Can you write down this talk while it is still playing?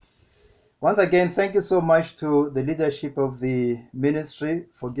Once again, thank you so much to the leadership of the ministry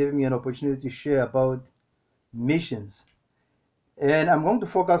for giving me an opportunity to share about missions. And I'm going to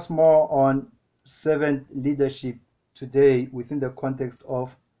focus more on servant leadership today within the context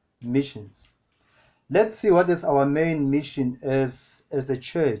of missions. Let's see what is our main mission as the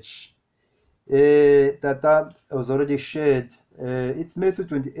church. That was already shared. It's Matthew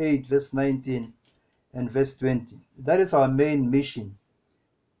 28, verse 19 and verse 20. That is our main mission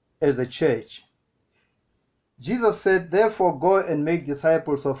as the church. Jesus said, "Therefore go and make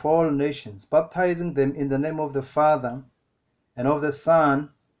disciples of all nations, baptizing them in the name of the Father and of the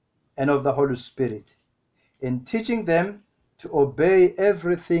Son and of the Holy Spirit, and teaching them to obey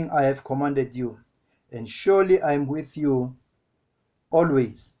everything I have commanded you. And surely I am with you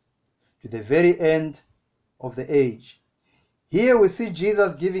always, to the very end of the age." Here we see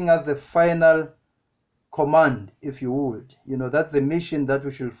Jesus giving us the final command, if you would. That's the mission that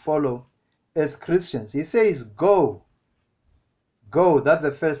we should follow as Christians. He says, go. Go. That's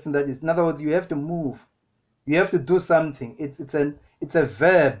the first thing. That is, in other words, you have to move. You have to do something. It's a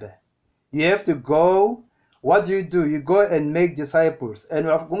verb. You have to go. What do? You go and make disciples. And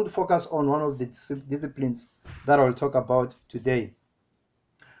we're going to focus on one of the disciplines that I'll talk about today.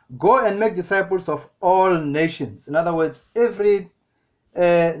 Go and make disciples of all nations. In other words, every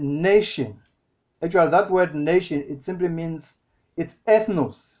nation. Actually, that word nation, it simply means it's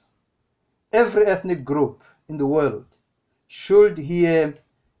ethnos. Every ethnic group in the world should hear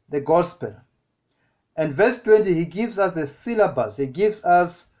the gospel. And verse 20, he gives us the syllabus. He gives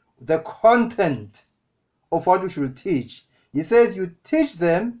us the content of what we should teach. He says, you teach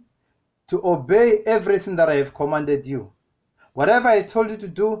them to obey everything that I have commanded you. Whatever I told you to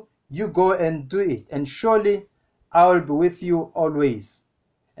do, you go and do it. And surely I will be with you always.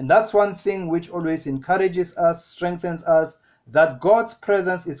 And that's one thing which always encourages us, strengthens us, that God's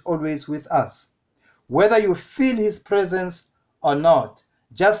presence is always with us. Whether you feel his presence or not,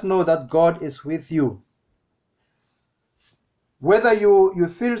 just know that God is with you. Whether you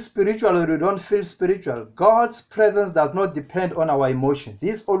feel spiritual or you don't feel spiritual, God's presence does not depend on our emotions.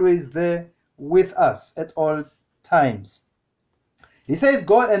 He's always there with us at all times. He says,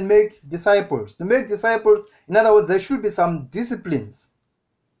 go and make disciples. To make disciples, in other words, there should be some disciplines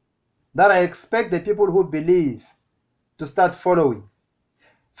that I expect the people who believe to start following.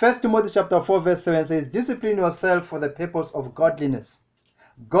 1 Timothy chapter 4, verse 7 says, discipline yourself for the purpose of godliness.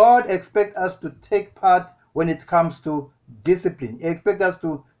 God expects us to take part when it comes to discipline. He expects us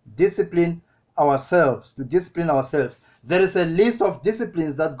to discipline ourselves, There is a list of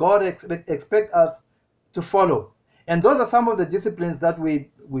disciplines that God expects us to follow. And those are some of the disciplines that we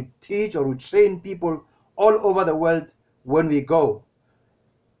teach or we train people all over the world when we go.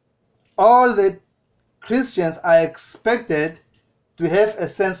 All the Christians are expected to have a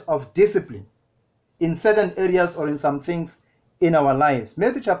sense of discipline in certain areas or in some things in our lives.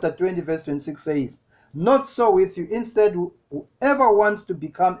 Matthew chapter 20, verse 26 says, not so with you. Instead, whoever wants to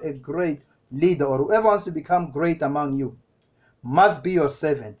become a great leader or whoever wants to become great among you must be your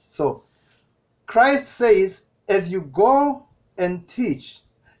servant. So Christ says, as you go and teach,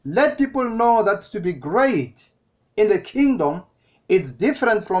 let people know that to be great in the kingdom, it's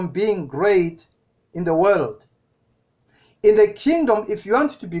different from being great in the world. In the kingdom, if you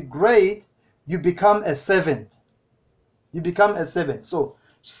want to be great, you become a servant. You become a servant. So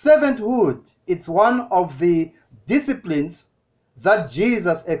servanthood, it's one of the disciplines that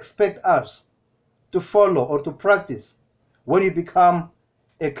Jesus expects us to follow or to practice when you become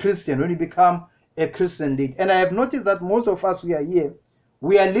a Christian, when you become a Christian leader. And I have noticed that most of us, we are here,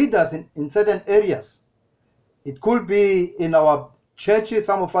 we are leaders in certain areas. It could be in our churches.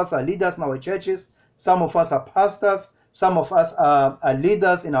 Some of us are leaders in our churches. Some of us are pastors. Some of us are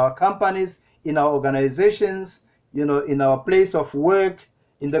leaders in our companies, in our organizations, in our place of work,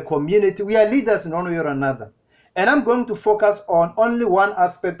 in the community. We are leaders in one way or another. And I'm going to focus on only one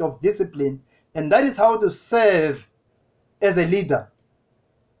aspect of discipline, and that is how to serve as a leader.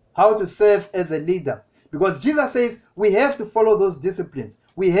 How to serve as a leader. Because Jesus says we have to follow those disciplines.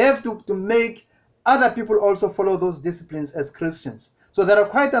 We have to make other people also follow those disciplines as Christians. So there are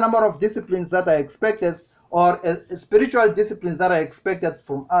quite a number of disciplines that are expected, or spiritual disciplines that are expected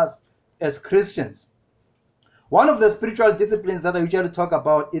from us as Christians. One of the spiritual disciplines that I usually talk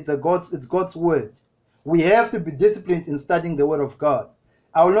about is God's word. We have to be disciplined in studying the word of God.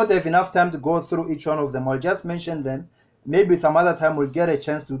 I will not have enough time to go through each one of them. I'll just mention them. Maybe some other time we'll get a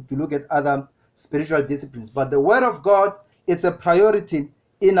chance to look at other spiritual disciplines. But the word of God is a priority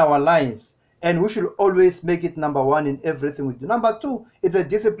in our lives, and we should always make it number one in everything we do. Number two, it's a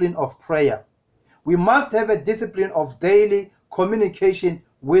discipline of prayer. We must have a discipline of daily communication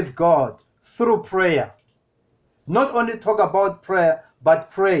with God through prayer. Not only talk about prayer, but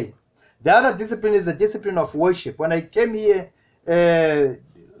pray. The other discipline is the discipline of worship. When I came here, we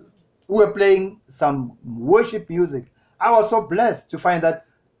were playing some worship music. I was so blessed to find that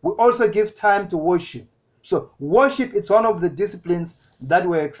we also give time to worship. So worship is one of the disciplines that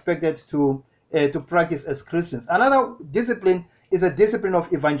we're expected to practice as Christians. Another discipline is a discipline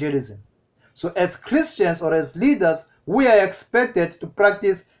of evangelism. So as Christians or as leaders, we are expected to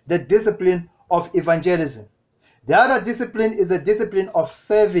practice the discipline of evangelism. The other discipline is the discipline of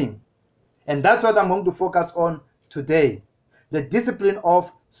serving. And that's what I'm going to focus on today. The discipline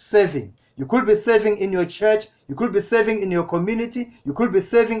of serving. You could be serving in your church. You could be serving in your community. You could be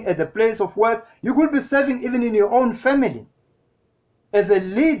serving at the place of work. You could be serving even in your own family. As a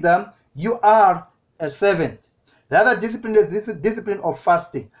leader, you are a servant. The other discipline is this discipline of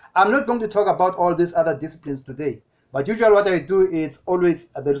fasting. I'm not going to talk about all these other disciplines today, but usually what I do is always,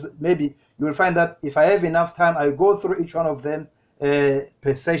 maybe you will find that if I have enough time, I go through each one of them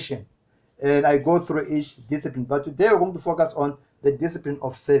per session, and I go through each discipline. But today we're going to focus on the discipline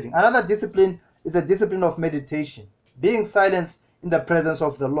of serving. Another discipline is a discipline of meditation, being silent in the presence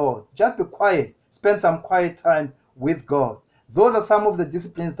of the Lord. Just be quiet, spend some quiet time with God. Those are some of the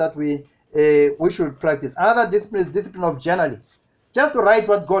disciplines that we should practice. Another discipline is discipline of journaling. Just to write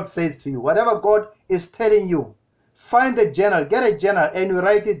what God says to you. Whatever God is telling you, find a journal, get a journal, and you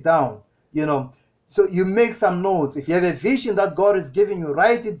write it down. So you make some notes. If you have a vision that God is giving you,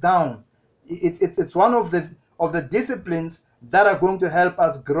 write it down. It's one of the disciplines that are going to help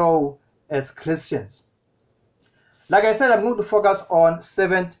us grow as Christians. Like I said, I'm going to focus on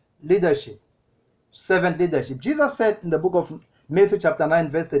servant leadership. Servant leadership. Jesus said in the book of Matthew chapter 9,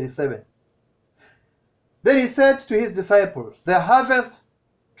 verse 37, then he said to his disciples, the harvest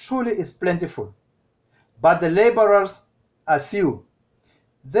truly is plentiful, but the laborers are few.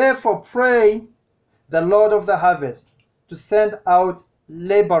 Therefore pray the Lord of the harvest to send out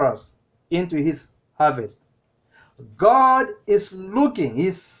laborers into his harvest. God is looking,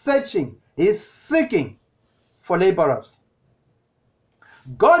 he's searching, he's seeking for laborers.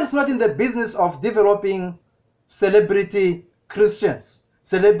 God is not in the business of developing celebrity Christians,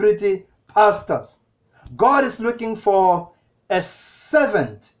 celebrity pastors. God is looking for a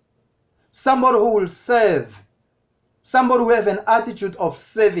servant, somebody who will serve, somebody who has an attitude of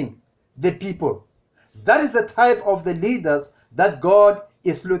serving the people. That is the type of the leaders that God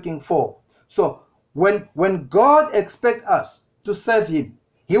is looking for. So when God expects us to serve him,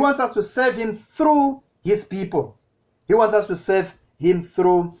 he wants us to serve him through his people. He wants us to serve him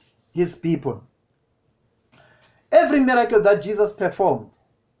through his people. Every miracle that Jesus performed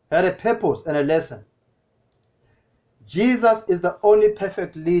had a purpose and a lesson. Jesus is the only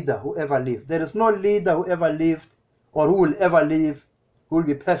perfect leader who ever lived. There is no leader who ever lived or who will ever live who will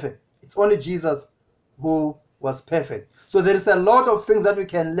be perfect. It's only Jesus who was perfect. So there is a lot of things that we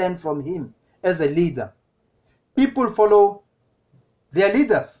can learn from him as a leader. People follow their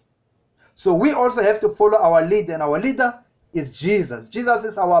leaders. So we also have to follow our leader, and our leader is Jesus. Jesus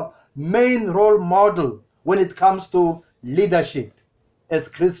is our main role model when it comes to leadership as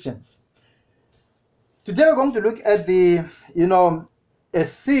Christians. Today we're going to look at a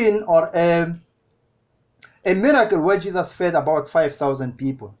scene or a miracle where Jesus fed about 5,000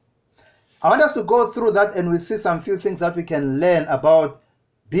 people. I want us to go through that and we see some few things that we can learn about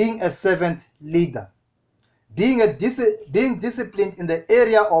being a servant leader, being disciplined in the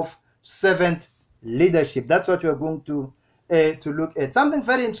area of servant leadership. That's what we're going to look at. Something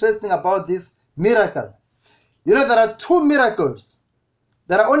very interesting about this miracle. There are two miracles.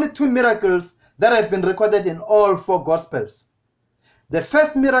 There are only two miracles that have been recorded in all four Gospels. The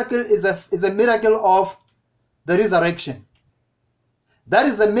first miracle is a miracle of the resurrection. That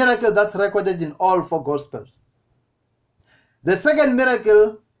is the miracle that's recorded in all four Gospels. The second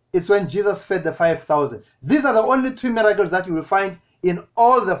miracle is when Jesus fed the 5,000. These are the only two miracles that you will find in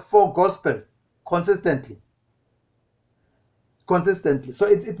all the four Gospels consistently. So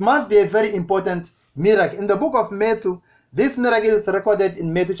it must be a very important miracle. In the book of Matthew, this miracle is recorded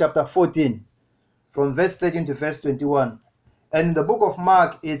in Matthew chapter 14, from verse 13 to verse 21. And in the book of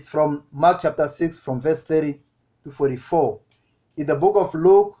Mark, it's from Mark chapter 6, from verse 30 to 44. In the book of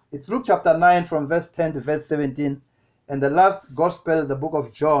Luke, it's Luke chapter 9, from verse 10 to verse 17. And the last gospel, the book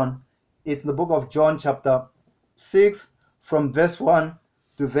of John, it's the book of John chapter 6, from verse 1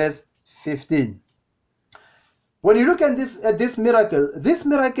 to verse 15. When you look at this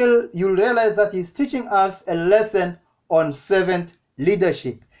miracle, you'll realize that he's teaching us a lesson on servant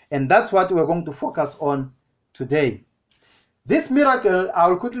leadership. And that's what we're going to focus on today. This miracle,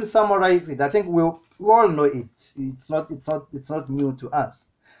 I'll quickly summarize it. I think we all know it. It's not new to us.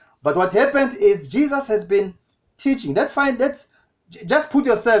 But what happened is Jesus has been teaching. That's fine. Let's just put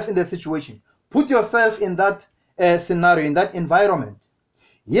yourself in the situation. Put yourself in that scenario, in that environment.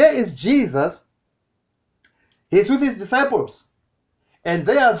 Here is Jesus. He's with his disciples. And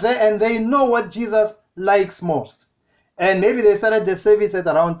they are there and they know what Jesus likes most. And maybe they started the service at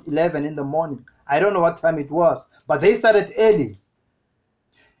around 11 in the morning. I don't know what time it was, but they started early.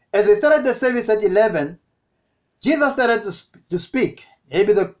 As they started the service at 11, Jesus started to speak.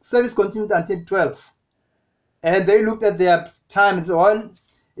 Maybe the service continued until 12. And they looked at their time and said, well,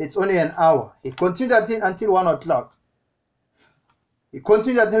 it's only an hour. It continued until 1 o'clock. It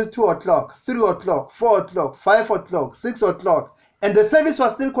continued until 2 o'clock, 3 o'clock, 4 o'clock, 5 o'clock, 6 o'clock. And the service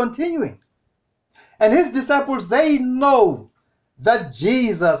was still continuing. And his disciples, they know that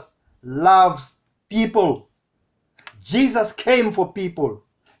Jesus loves people. Jesus came for people.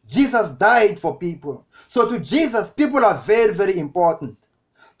 Jesus died for people. So to Jesus, people are very, very important.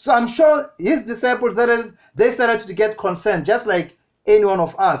 So I'm sure his disciples, they started to get concerned, just like any one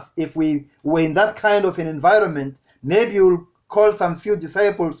of us. If we were in that kind of an environment, maybe you'll call some few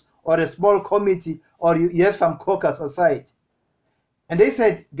disciples or a small committee, or you have some caucus aside. And they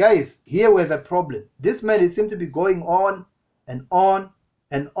said, guys, here we have a problem. This man seems to be going on and on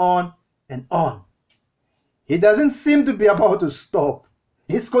and on and on. He doesn't seem to be about to stop.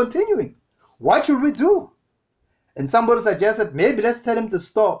 He's continuing. What should we do? And somebody suggested, maybe let's tell him to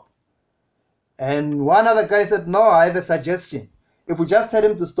stop. And one other guy said, no, I have a suggestion. If we just tell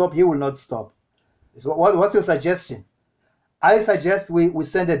him to stop, he will not stop. So what's your suggestion? I suggest we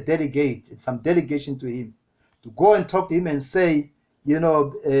send a delegate, some delegation to him, to go and talk to him and say,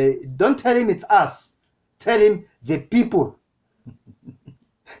 don't tell him it's us. Tell him the people.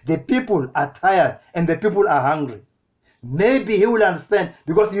 The people are tired and the people are hungry. Maybe he will understand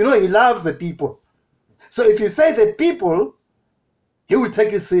because he loves the people. So if you say the people, he will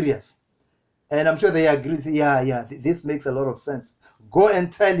take you serious. And I'm sure they agree. Yeah, this makes a lot of sense. Go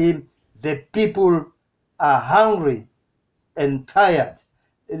and tell him the people are hungry and tired.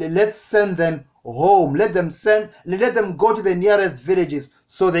 Let's send them home. Let them go to the nearest villages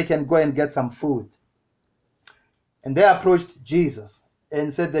so they can go and get some food. And they approached Jesus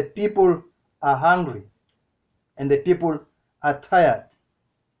and said, the people are hungry and the people are tired.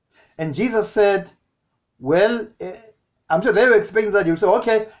 And Jesus said, well, I'm sure they were expecting that you would say,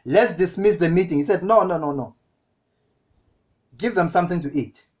 okay, let's dismiss the meeting. He said, no. Give them something to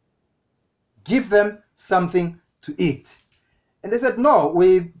eat. Give them something to eat. And they said, no,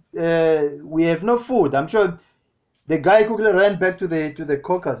 we have no food. I'm sure the guy quickly ran back to the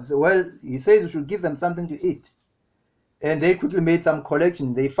caucus. He said, well, he says we should give them something to eat. And they quickly made some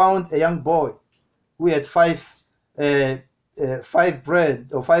collection. They found a young boy who had five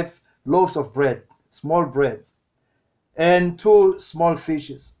loaves of bread, small breads, and 2 small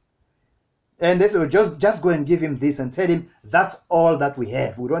fishes. And they said, just go and give him this and tell him that's all that we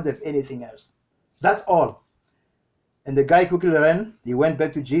have. We don't have anything else. That's all. And the guy quickly ran. He went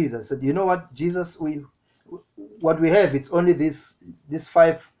back to Jesus. Said, you know what, Jesus, what we have, it's only this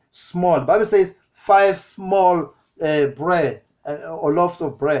 5 small. The Bible says 5 small bread or loaves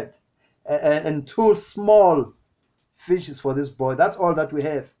of bread and 2 small fishes for this boy. That's all that we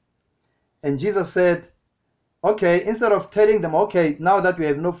have. And Jesus said, okay, instead of telling them, okay, now that we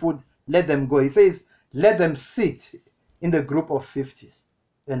have no food, let them go. He says, let them sit in the group of 50s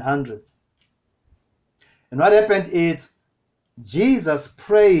and 100s. And what happened is Jesus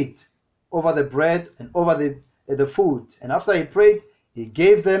prayed over the bread and over the food. And after he prayed, he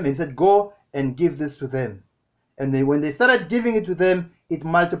gave them and said, go and give this to them. And when they started giving it to them, it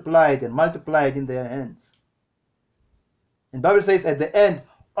multiplied and multiplied in their hands. And the Bible says at the end,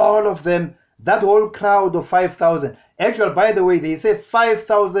 all of them, that whole crowd of 5,000. Actually, by the way, they say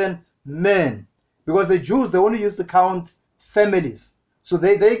 5,000 men, because the Jews, they only used to count families. So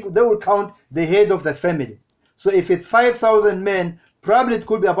they will count the head of the family. So if it's 5,000 men, probably it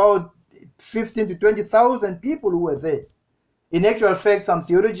could be about 15 to 20,000 people who were there. In actual fact, some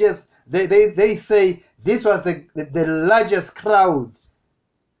theologians, they say this was the largest crowd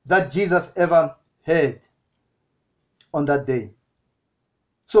that Jesus ever had on that day.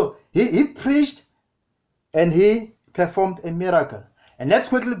 So he preached and he performed a miracle. And let's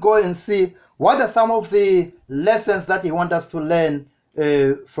quickly go and see what are some of the lessons that he wants us to learn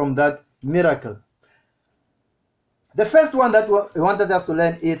from that miracle. The first one that he wanted us to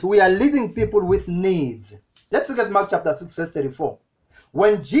learn is we are leading people with needs. Let's look at Mark chapter 6, verse 34.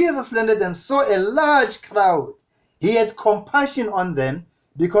 When Jesus landed and saw a large crowd, he had compassion on them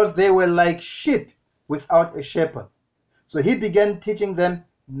because they were like sheep without a shepherd. So he began teaching them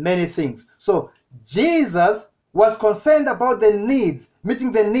many things. So Jesus was concerned about the needs,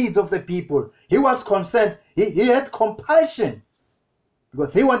 meeting the needs of the people. He was concerned. He had compassion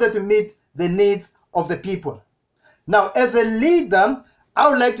because he wanted to meet the needs of the people. Now, as a leader, I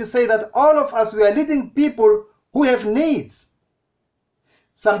would like to say that all of us, we are leading people who have needs.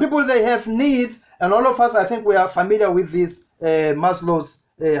 Some people, they have needs, and all of us, I think we are familiar with this Maslow's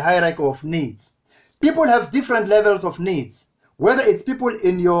hierarchy of needs. People have different levels of needs, whether it's people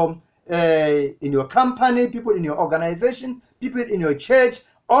in your company, people in your organization, people in your church.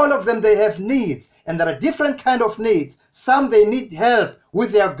 All of them, they have needs, and there are different kind of needs. Some, they need help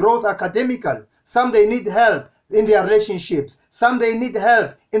with their growth academically. Some, they need help in their relationships. Some, they need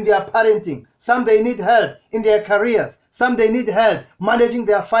help in their parenting. Some, they need help in their careers. Some, they need help managing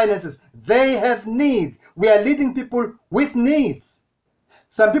their finances. They have needs. We are leading people with needs.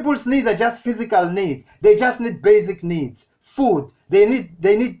 Some people's needs are just physical needs. They just need basic needs. Food. They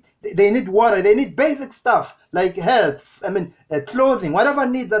need water. They need basic stuff like health, clothing, whatever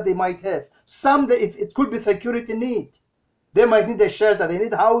needs that they might have. Some, it could be security need. They might need a shelter. They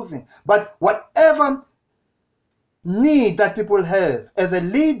need housing. But whatever need that people have, as a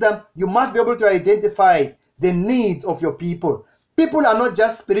leader, you must be able to identify the needs of your people. People are not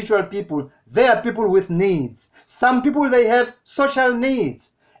just spiritual people. They are people with needs. Some people, they have social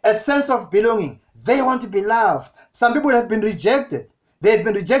needs, a sense of belonging. They want to be loved. Some people have been rejected. They have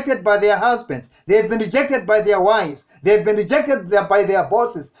been rejected by their husbands. They have been rejected by their wives. They have been rejected by their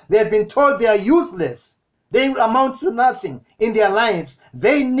bosses. They have been told they are useless. They amount to nothing in their lives.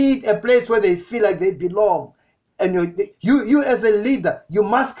 They need a place where they feel like they belong. And you as a leader, you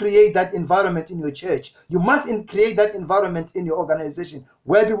must create that environment in your church. You must create that environment in your organization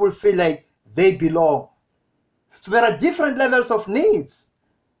where people feel like they belong. So there are different levels of needs.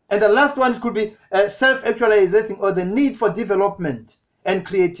 And the last one could be self-actualization, or the need for development and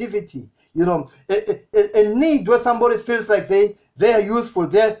creativity. A need where somebody feels like they are useful,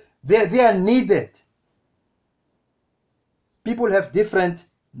 they are needed. People have different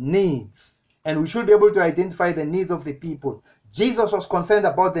needs, and we should be able to identify the needs of the people. Jesus was concerned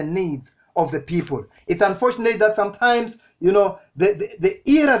about the needs of the people. It's unfortunate that sometimes, the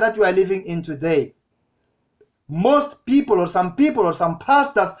era that we are living in today, most people or some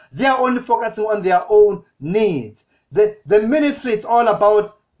pastors, they are only focusing on their own needs. The ministry, it's all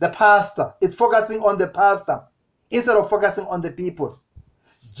about the pastor. It's focusing on the pastor instead of focusing on the people.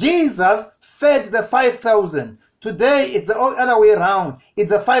 Jesus fed the 5,000. Today, it's the other way around. It's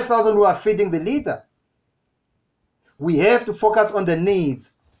the 5,000 who are feeding the leader. We have to focus on the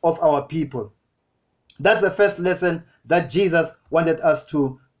needs of our people. That's the first lesson that Jesus wanted us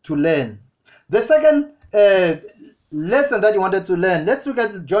to learn. The second lesson that he wanted to learn, let's look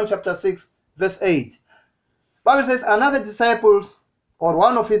at John chapter 6, verse 8. Bible says, another disciples, or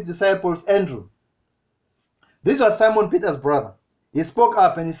one of his disciples, Andrew. This was Simon Peter's brother. He spoke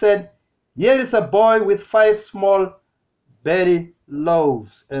up and he said, here is a boy with 5 small barley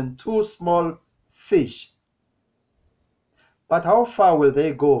loaves and 2 small fish. But how far will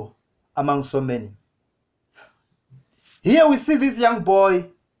they go among so many? Here we see this young boy.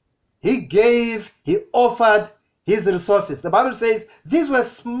 He offered his resources. The Bible says these were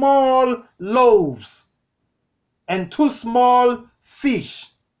small loaves and 2 small fish.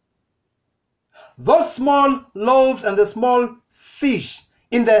 Those small loaves and the small fish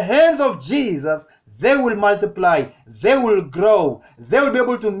in the hands of Jesus, they will multiply, they will grow, they will be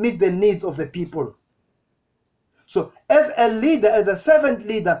able to meet the needs of the people. So as a leader, as a servant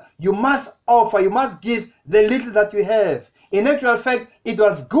leader, you must offer, you must give the little that you have. In actual fact, it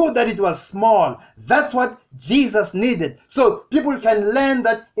was good that it was small. That's what Jesus needed. So people can learn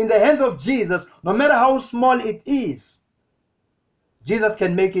that in the hands of Jesus, no matter how small it is, Jesus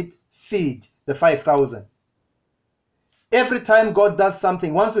can make it feed the 5,000. Every time God does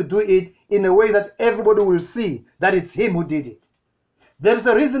something, wants to do it in a way that everybody will see that it's him who did it. There is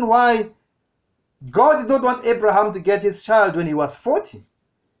a reason why God did not want Abraham to get his child when he was 40,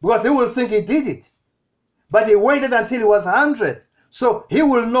 because he will think he did it. But he waited until he was 100, so he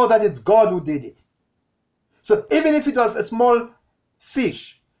will know that it's God who did it. So even if it was a small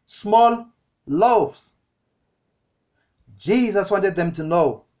fish, small loaves, Jesus wanted them to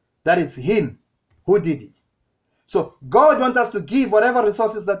know that it's him who did it. So God wants us to give whatever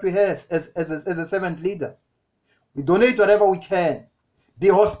resources that we have as a servant leader. We donate whatever we can. Be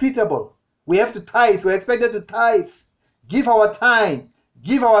hospitable. We have to tithe. We're expected to tithe. Give our time.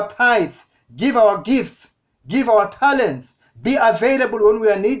 Give our tithe. Give our gifts. Give our talents. Be available when we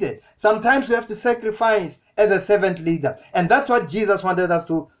are needed. Sometimes we have to sacrifice as a servant leader. And that's what Jesus wanted us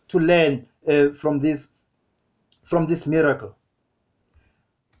to learn from this miracle.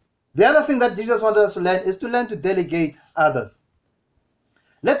 The other thing that Jesus wanted us to learn is to learn to delegate others.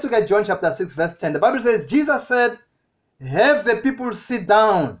 Let's look at John chapter 6, verse 10. The Bible says, Jesus said, have the people sit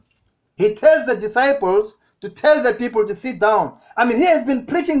down. He tells the disciples to tell the people to sit down. I mean, he has been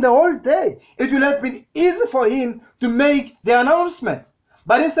preaching the whole day. It will have been easy for him to make the announcement.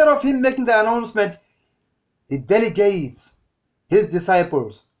 But instead of him making the announcement, he delegates his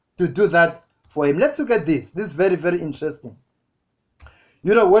disciples to do that for him. Let's look at this. This is very, very interesting.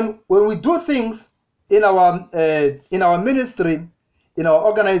 You know, when we do things in our ministry, in our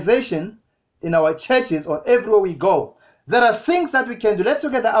organization, in our churches, or everywhere we go, there are things that we can do. Let's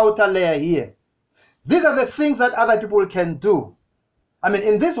look at the outer layer here. These are the things that other people can do. I mean,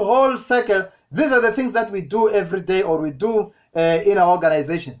 in this whole circle, these are the things that we do every day, or we do in our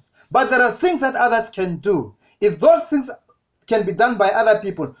organizations. But there are things that others can do. If those things can be done by other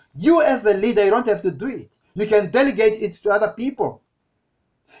people, you as the leader, you don't have to do it. You can delegate it to other people.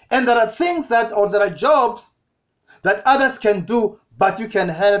 And there are things that, or there are jobs that others can do, but you can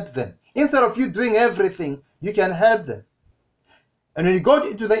help them. Instead of you doing everything, you can help them. And when you go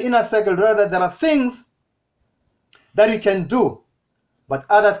into the inner circle, rather, there are things that you can do, but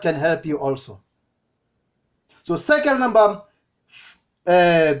others can help you also. So circle number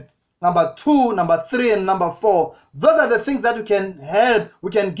 2, number 3, and number 4, those are the things that we can help,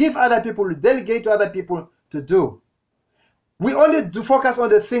 we can give other people, delegate to other people to do. We only do focus on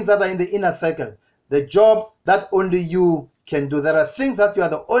the things that are in the inner circle, the jobs that only you can do. There are things that you are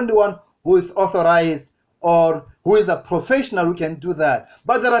the only one who is authorized or who is a professional who can do that.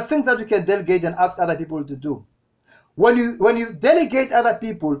 But there are things that you can delegate and ask other people to do. When you delegate other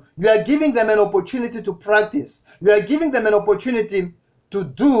people, you are giving them an opportunity to practice. You are giving them an opportunity to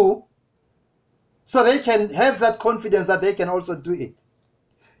do, so they can have that confidence that they can also do it.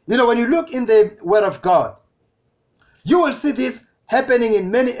 You know, when you look in the Word of God, you will see this happening in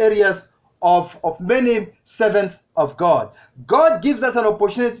many areas of many servants of God. God gives us an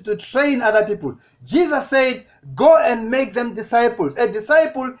opportunity to train other people. Jesus said, go and make them disciples. A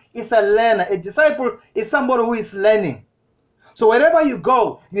disciple is a learner. A disciple is somebody who is learning. So wherever you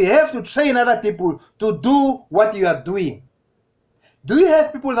go, you have to train other people to do what you are doing. Do you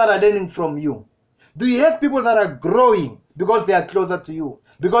have people that are learning from you? Do you have people that are growing because they are closer to you?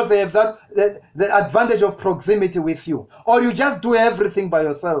 Because they have the advantage of proximity with you? Or you just do everything by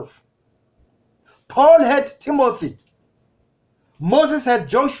yourself? Paul had Timothy. Moses had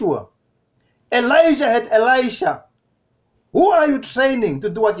Joshua. Elijah had Elisha. Who are you training to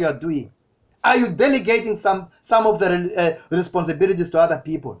do what you are doing? Are you delegating some of the responsibilities to other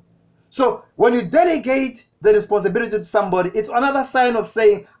people? So when you delegate the responsibility to somebody, it's another sign of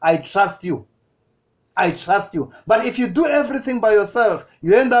saying, I trust you. I trust you. But if you do everything by yourself,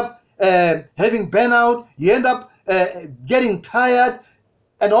 you end up having burnout, you end up getting tired,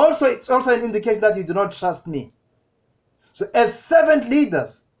 and also it's also an indication that you do not trust me. So as servant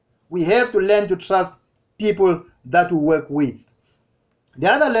leaders, we have to learn to trust people that we work with.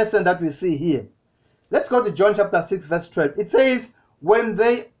 The other lesson that we see here, let's go to John chapter 6, verse 12. It says, when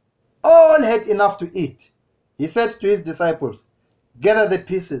they all had enough to eat, he said to his disciples, gather the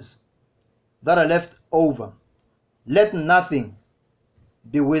pieces that are left over. Let nothing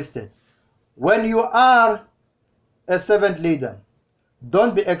be wasted. When you are a servant leader,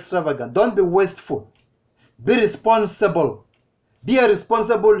 don't be extravagant. Don't be wasteful. Be responsible. Be a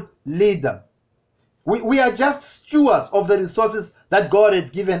responsible leader. We are just stewards of the resources that God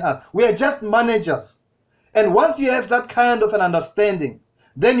has given us. We are just managers. And once you have that kind of an understanding,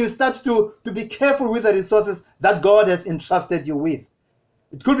 then you start to be careful with the resources that God has entrusted you with.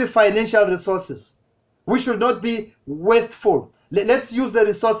 It could be financial resources. We should not be wasteful. Let's use the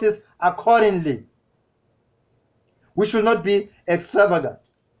resources accordingly. We should not be extravagant.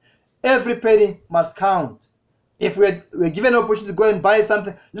 Every penny must count. If we're given an opportunity to go and buy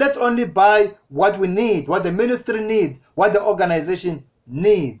something, let's only buy what we need, what the ministry needs, what the organization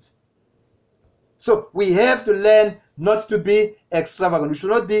needs. So we have to learn not to be extravagant. We should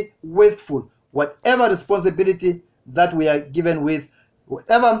not be wasteful. Whatever responsibility that we are given with,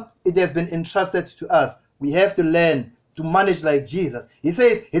 whatever it has been entrusted to us, we have to learn to manage like Jesus. He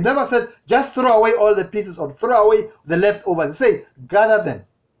says, he never said, just throw away all the pieces or throw away the leftovers. He said, gather them.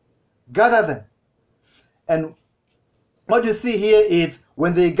 Gather them. And what you see here is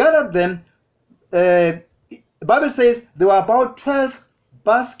when they gathered them, the Bible says there were about 12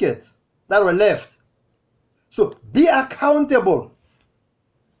 baskets that were left. So be accountable.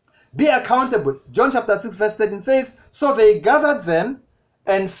 Be accountable. John chapter 6 verse 13 says, so they gathered them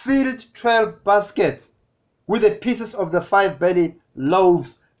and filled 12 baskets with the pieces of the 5 barley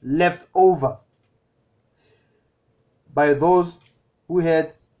loaves left over by those who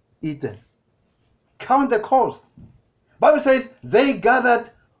had eaten. Count the cost. Bible says they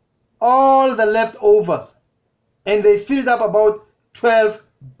gathered all the leftovers and they filled up about 12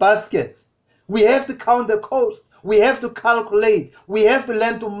 baskets. We have to count the cost. We have to calculate. We have to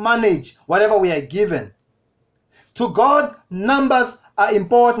learn to manage whatever we are given. To God, numbers are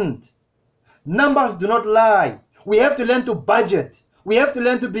important. Numbers do not lie. We have to learn to budget. We have to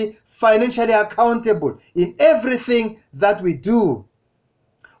learn to be financially accountable in everything that we do.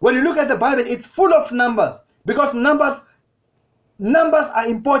 When you look at the Bible, it's full of numbers because numbers are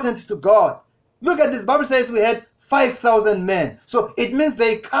important to God. Look at this. Bible says we had 5,000 men. So it means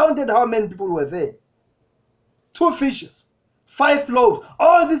they counted how many people were there. 2 fishes, 5 loaves.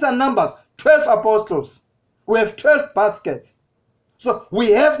 All these are numbers. 12 apostles. We have 12 baskets. So we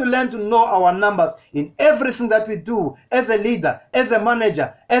have to learn to know our numbers in everything that we do as a leader, as a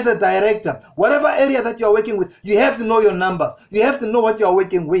manager, as a director. Whatever area that you're working with, you have to know your numbers. You have to know what you're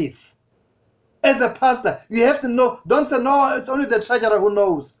working with. As a pastor, you have to know. Don't say, no, it's only the treasurer who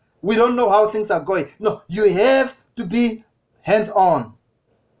knows. We don't know how things are going. No, you have to be hands-on.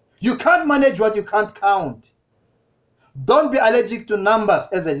 You can't manage what you can't count. Don't be allergic to numbers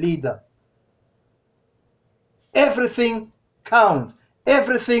as a leader. Everything counts.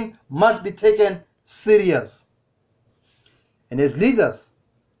 Everything must be taken serious. And as leaders,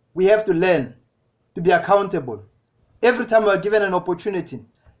 we have to learn to be accountable. Every time we're given an opportunity,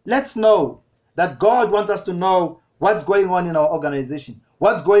 let's know that God wants us to know what's going on in our organization,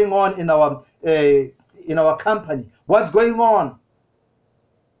 what's going on in our company, what's going on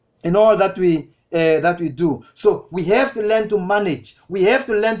in all that we do. So we have to learn to manage. We have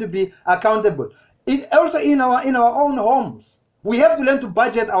to learn to be accountable. Also in our own homes, we have to learn to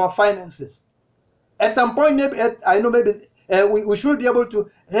budget our finances. At some point, we should be able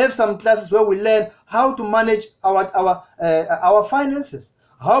to have some classes where we learn how to manage our finances.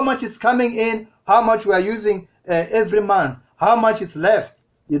 How much is coming in, how much we are using every month, how much is left.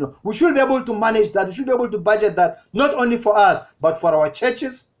 We should be able to manage that. We should be able to budget that, not only for us, but for our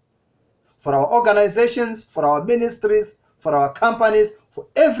churches, for our organizations, for our ministries, for our companies, for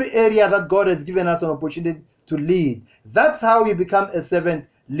every area that God has given us an opportunity to lead. That's how you become a servant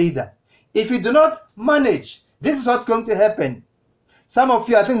leader. If you do not manage, this is what's going to happen. Some of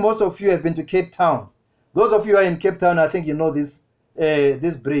you, I think most of you have been to Cape Town. Those of you who are in Cape Town, I think you know this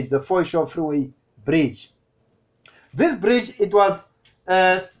bridge, the Foreshore Freeway Bridge. This bridge, it was,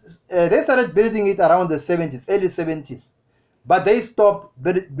 they started building it around the 70s, early 70s. But they stopped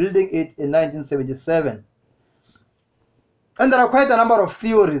building it in 1977. And there are quite a number of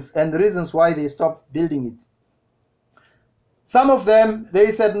theories and reasons why they stopped building it. Some of them,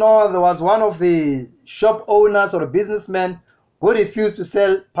 they said, no, there was one of the shop owners or a businessman who refused to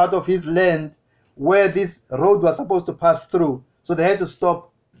sell part of his land where this road was supposed to pass through. So they had to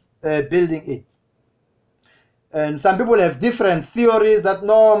stop building it. And some people have different theories that,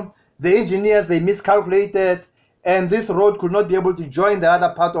 no, the engineers, they miscalculated and this road could not be able to join the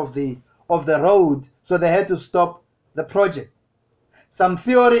other part of the road, so they had to stop the project. Some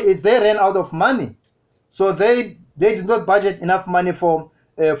theory is they ran out of money, so they did not budget enough money for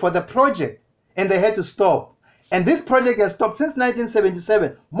the project, and they had to stop. And this project has stopped since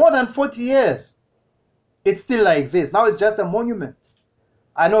 1977, more than 40 years. It's still like this. Now it's just a monument.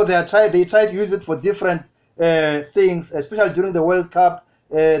 I know they try to use it for different things, especially during the World Cup.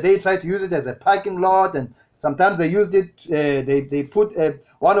 They try to use it as a parking lot, and sometimes they used it. They put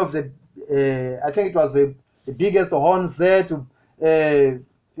one of the, I think it was the biggest horns there to,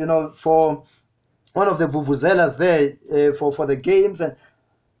 for one of the vuvuzelas there for the games.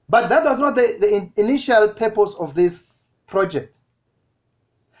 But that was not the initial purpose of this project.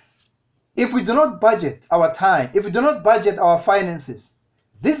 If we do not budget our time, if we do not budget our finances,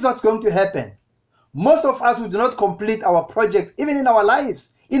 this is what's going to happen. Most of us, we do not complete our project, even in our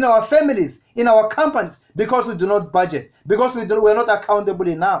lives, in our families, in our companies, because we do not budget, because we're not accountable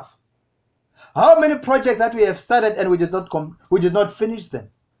enough. How many projects that we have started and we did not finish them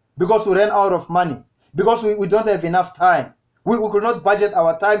because we ran out of money, because we don't have enough time. We could not budget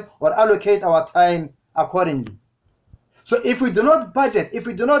our time or allocate our time accordingly. So if we do not budget, if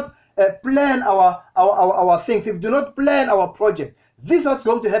we do not plan our things, if we do not plan our project, this is what's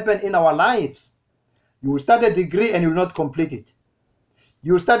going to happen in our lives. You will start a degree and you will not complete it.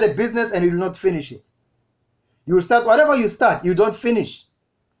 You will start a business and you will not finish it. You will start whatever you start, you don't finish.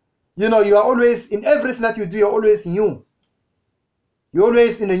 You are always, in everything that you do, you're always new. You're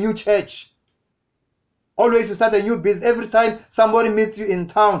always in a new church. Always you start a new business. Every time somebody meets you in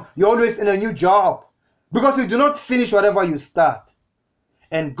town, you're always in a new job. Because you do not finish whatever you start.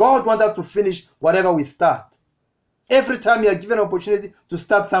 And God wants us to finish whatever we start. Every time you are given an opportunity to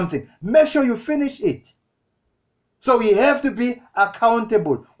start something, make sure you finish it. So we have to be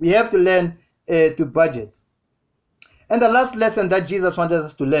accountable. We have to learn to budget. And the last lesson that Jesus wanted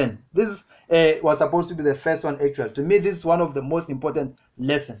us to learn, this was supposed to be the first one actually. To me, this is one of the most important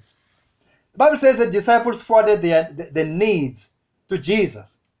lessons. The Bible says the disciples forwarded the needs to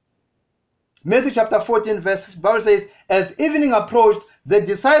Jesus. Matthew chapter 14 verse, the Bible says, as evening approached, the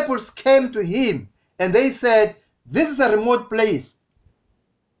disciples came to him and they said, this is a remote place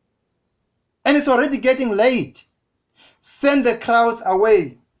and it's already getting late. Send the crowds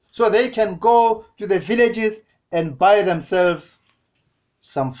away so they can go to the villages and buy themselves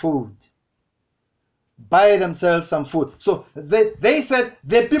some food. Buy themselves some food. So they said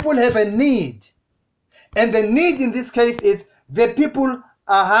the people have a need. And the need in this case is the people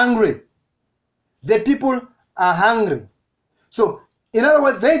are hungry. The people are hungry. So, in other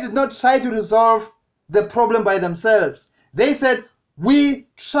words, they did not try to resolve the problem by themselves. They said, we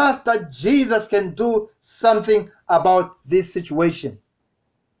trust that Jesus can do something about this situation.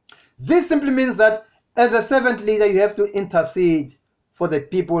 This simply means that as a servant leader, you have to intercede for the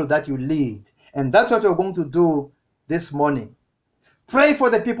people that you lead. And that's what we're going to do this morning. Pray for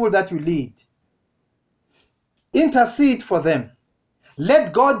the people that you lead. Intercede for them.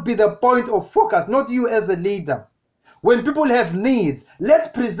 Let God be the point of focus, not you as the leader. When people have needs, let's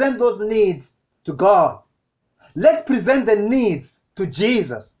present those needs to God. Let's present the needs to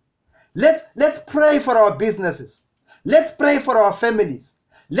Jesus. Let's pray for our businesses. Let's pray for our families.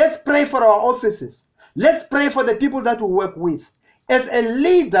 Let's pray for our offices. Let's pray for the people that we work with. As a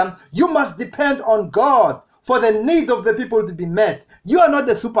leader, you must depend on God for the needs of the people to be met. You are not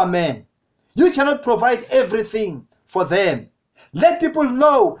the Superman. You cannot provide everything for them. Let people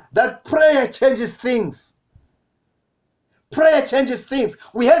know that prayer changes things. Prayer changes things.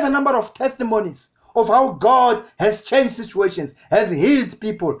 We have a number of testimonies of how God has changed situations, has healed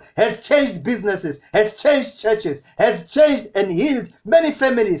people, has changed businesses, has changed churches, has changed and healed many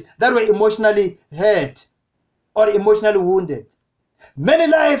families that were emotionally hurt or emotionally wounded. Many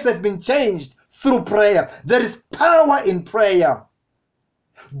lives have been changed through prayer. There is power in prayer.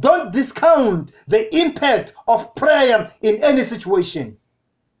 Don't discount the impact of prayer in any situation.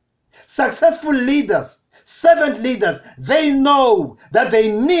 Successful leaders, servant leaders, they know that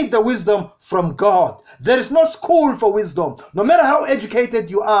they need the wisdom from God. There is no school for wisdom. No matter how educated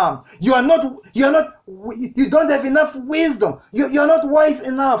you are, you don't have enough wisdom. You're not wise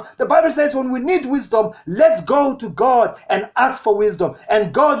enough. The Bible says when we need wisdom, let's go to God and ask for wisdom,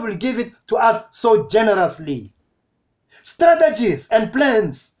 and God will give it to us so generously. Strategies and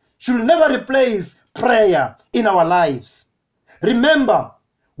plans should never replace prayer in our lives. Remember,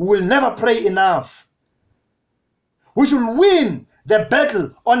 we will never pray enough. We should win the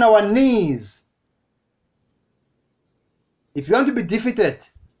battle on our knees. If you want to be defeated,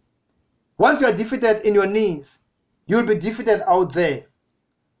 once you are defeated in your knees, you will be defeated out there.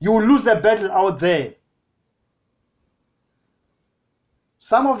 You will lose the battle out there.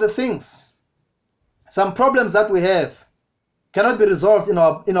 Some of the things, some problems that we have cannot be resolved in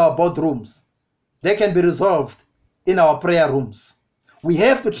our boardrooms. They can be resolved in our prayer rooms. We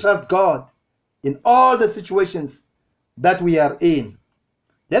have to trust God in all the situations that we are in.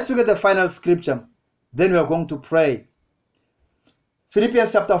 Let's look at the final scripture. Then we are going to pray.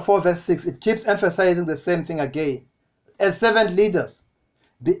 Philippians chapter 4 verse 6. It keeps emphasizing the same thing again. As servant leaders,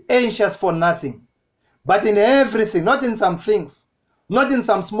 be anxious for nothing, but in everything, not in some things, not in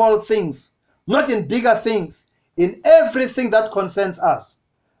some small things, not in bigger things, in everything that concerns us,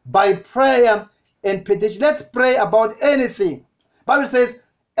 by prayer and petition. Let's pray about anything. Bible says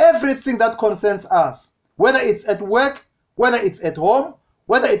everything that concerns us, whether it's at work, whether it's at home,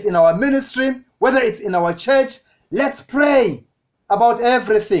 whether it's in our ministry, whether it's in our church, let's pray about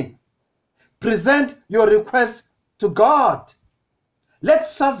everything. Present your requests to God.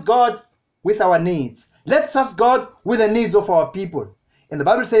 Let's trust God with our needs. Let's trust God with the needs of our people. And the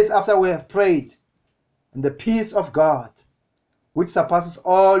Bible says after we have prayed, and the peace of God, which surpasses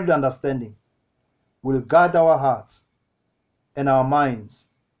all your understanding, will guard our hearts and our minds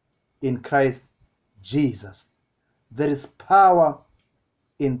in Christ Jesus. There is power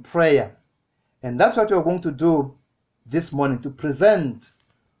in prayer. And that's what we're going to do this morning, to present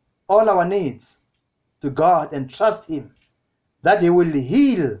all our needs to God and trust Him that He will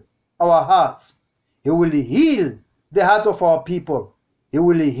heal our hearts. He will heal the hearts of our people. He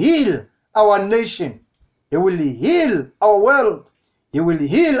will heal our nation. He will heal our world. He will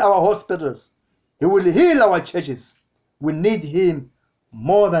heal our hospitals. He will heal our churches. We need Him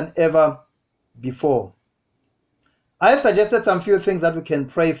more than ever before. I have suggested some few things that we can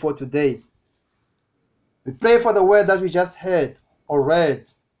pray for today. We pray for the word that we just heard or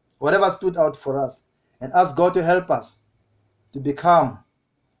read, whatever stood out for us. and ask God to help us to become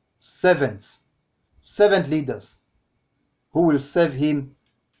servant leaders who will serve Him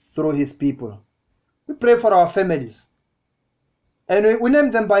through His people. We pray for our families, and we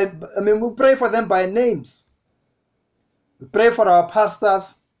name them we pray for them by names. We pray for our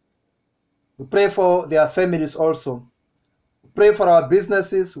pastors. We pray for their families also. We pray for our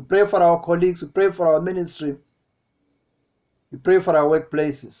businesses. We pray for our colleagues. We pray for our ministry. We pray for our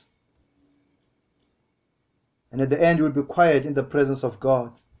workplaces. And at the end, we'll be quiet in the presence of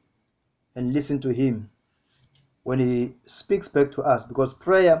God and listen to Him when He speaks back to us. Because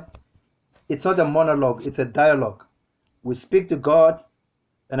prayer, it's not a monologue, it's a dialogue. We speak to God,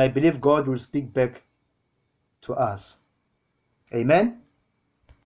 and I believe God will speak back to us. Amen.